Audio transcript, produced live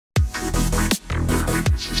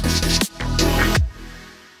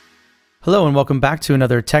Hello and welcome back to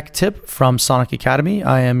another tech tip from Sonic Academy.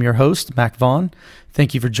 I am your host, Vaughn.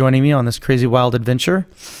 Thank you for joining me on this crazy wild adventure.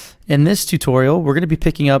 In this tutorial, we're going to be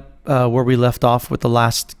picking up where we left off with the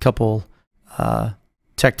last couple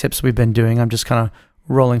tech tips we've been doing. I'm just kind of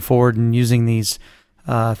rolling forward and using these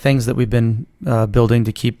things that we've been building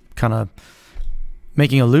to keep kind of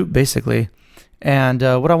making a loop, basically. And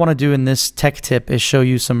what I want to do in this tech tip is show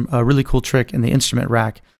you some really cool trick in the instrument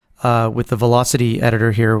rack with the velocity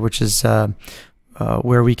editor here, which is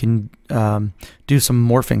where we can do some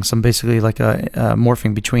morphing, some basically like a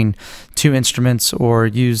morphing between two instruments, or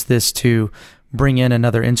use this to bring in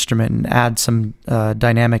another instrument and add some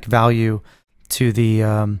dynamic value to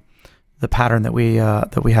the pattern that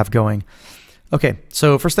we have going. Okay,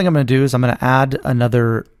 so first thing I'm going to do is I'm going to add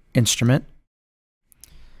another instrument,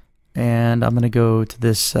 and I'm going to go to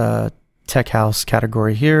this tech house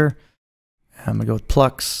category here. I'm going to go with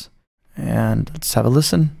Plux, and let's have a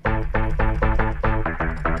listen.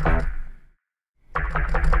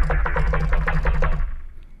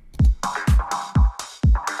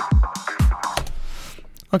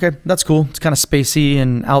 Okay, that's cool. It's kind of spacey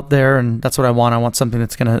and out there, and that's what I want. I want something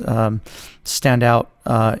that's going to stand out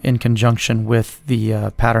in conjunction with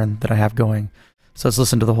the pattern that I have going. So let's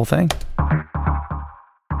listen to the whole thing.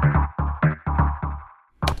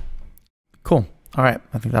 Cool. All right,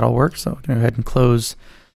 I think that'll work. So I'm going to go ahead and close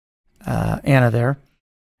Anna there.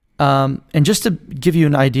 And just to give you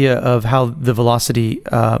an idea of how the velocity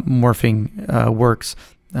morphing works,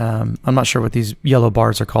 I'm not sure what these yellow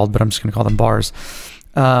bars are called, but I'm just going to call them bars.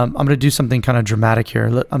 I'm going to do something kind of dramatic here.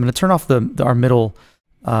 I'm going to turn off our middle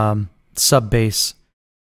sub bass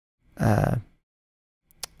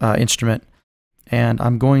instrument, and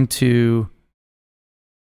I'm going to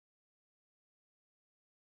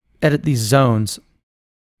edit these zones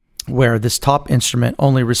where this top instrument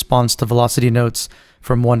only responds to velocity notes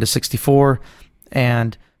from 1 to 64,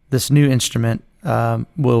 and this new instrument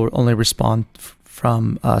will only respond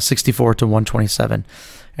from 64 to 127.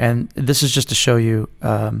 And this is just to show you,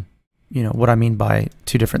 you know, what I mean by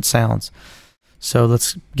two different sounds. So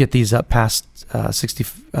let's get these up past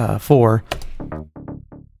 64.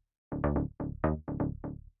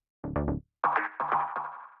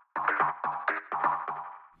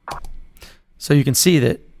 So you can see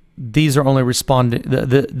that these are only responding,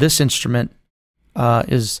 this instrument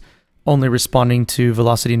is only responding to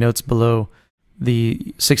velocity notes below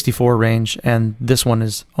the 64 range, and this one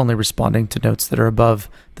is only responding to notes that are above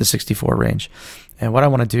the 64 range. And what I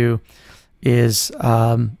want to do is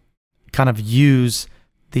kind of use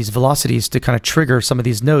these velocities to kind of trigger some of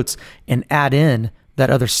these notes and add in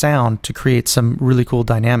that other sound to create some really cool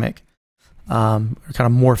dynamic, or kind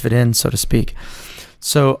of morph it in, so to speak.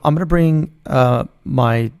 So I'm going to bring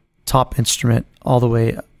my top instrument all the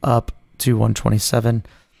way up to 127,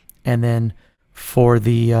 and then for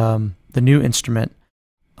the new instrument,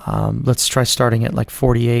 let's try starting at like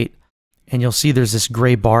 48, and you'll see there's this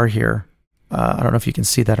gray bar here. I don't know if you can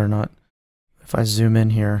see that or not. If I zoom in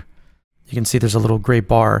here, you can see there's a little gray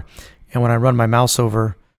bar, and when I run my mouse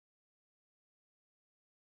over,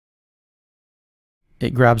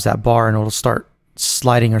 it grabs that bar and it'll start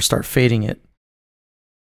sliding or start fading it.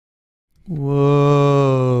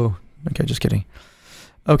 Whoa. Okay, just kidding.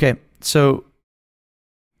 Okay, so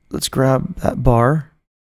let's grab that bar,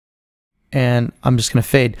 and I'm just going to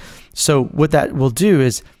fade. So what that will do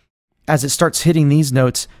is, as it starts hitting these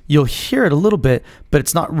notes, you'll hear it a little bit, but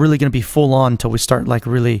it's not really going to be full on until we start like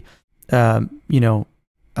really, you know,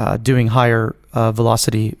 doing higher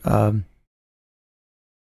velocity. What's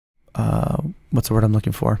the word I'm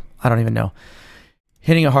looking for? I don't even know.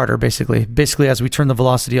 Hitting it harder, basically. Basically, as we turn the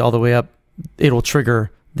velocity all the way up, it'll trigger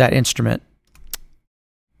that instrument.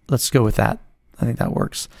 Let's go with that. I think that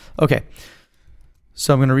works. Okay.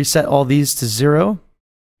 So I'm going to reset all these to 0,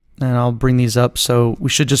 and I'll bring these up. So we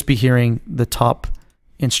should just be hearing the top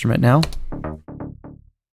instrument now.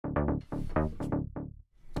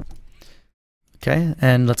 Okay,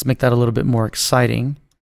 and let's make that a little bit more exciting.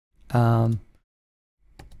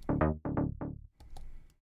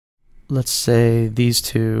 Let's say these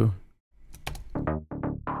two. And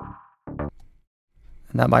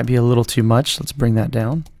that might be a little too much. Let's bring that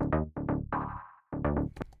down.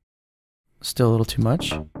 Still a little too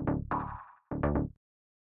much.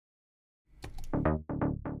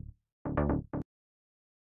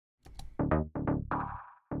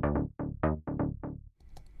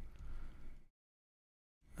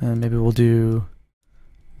 And maybe we'll do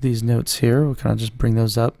these notes here. We'll kind of just bring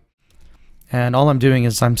those up. And all I'm doing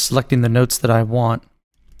is I'm selecting the notes that I want,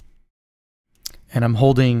 and I'm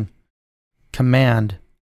holding Command,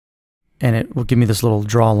 and it will give me this little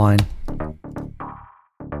draw line.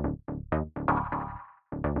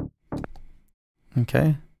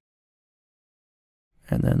 Okay.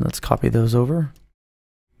 And then let's copy those over.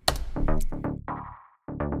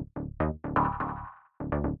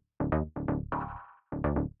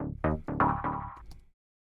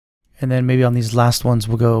 And then maybe on these last ones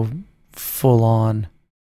we'll go full on.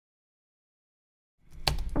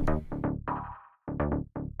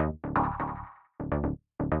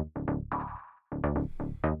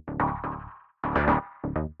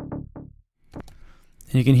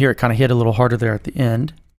 And you can hear it kind of hit a little harder there at the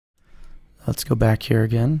end. Let's go back here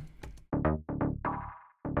again.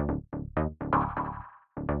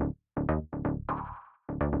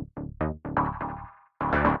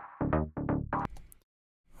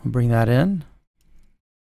 We'll bring that in.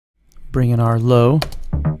 Bring in our low.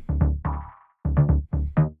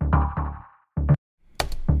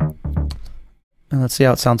 And let's see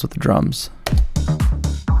how it sounds with the drums.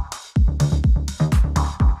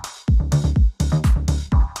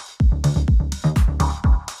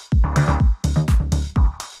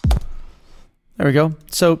 There we go.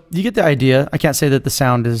 So you get the idea. I can't say that the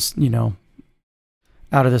sound is, you know,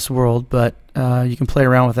 out of this world, but you can play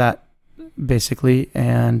around with that basically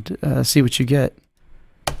and see what you get.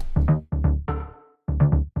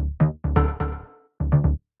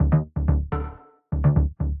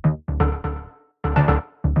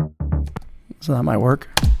 So that might work.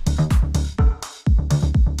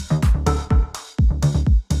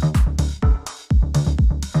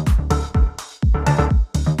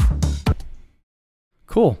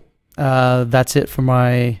 Cool. That's it for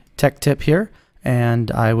my tech tip here,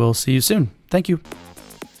 and I will see you soon. Thank you.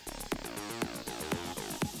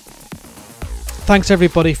 Thanks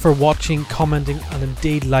everybody for watching, commenting, and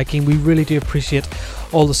indeed liking. We really do appreciate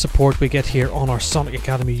all the support we get here on our Sonic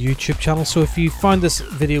Academy YouTube channel. So if you found this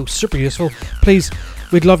video super useful, please,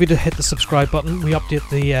 we'd love you to hit the subscribe button. We update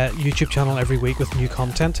the YouTube channel every week with new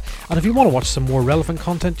content. And if you want to watch some more relevant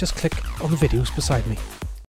content, just click on the videos beside me.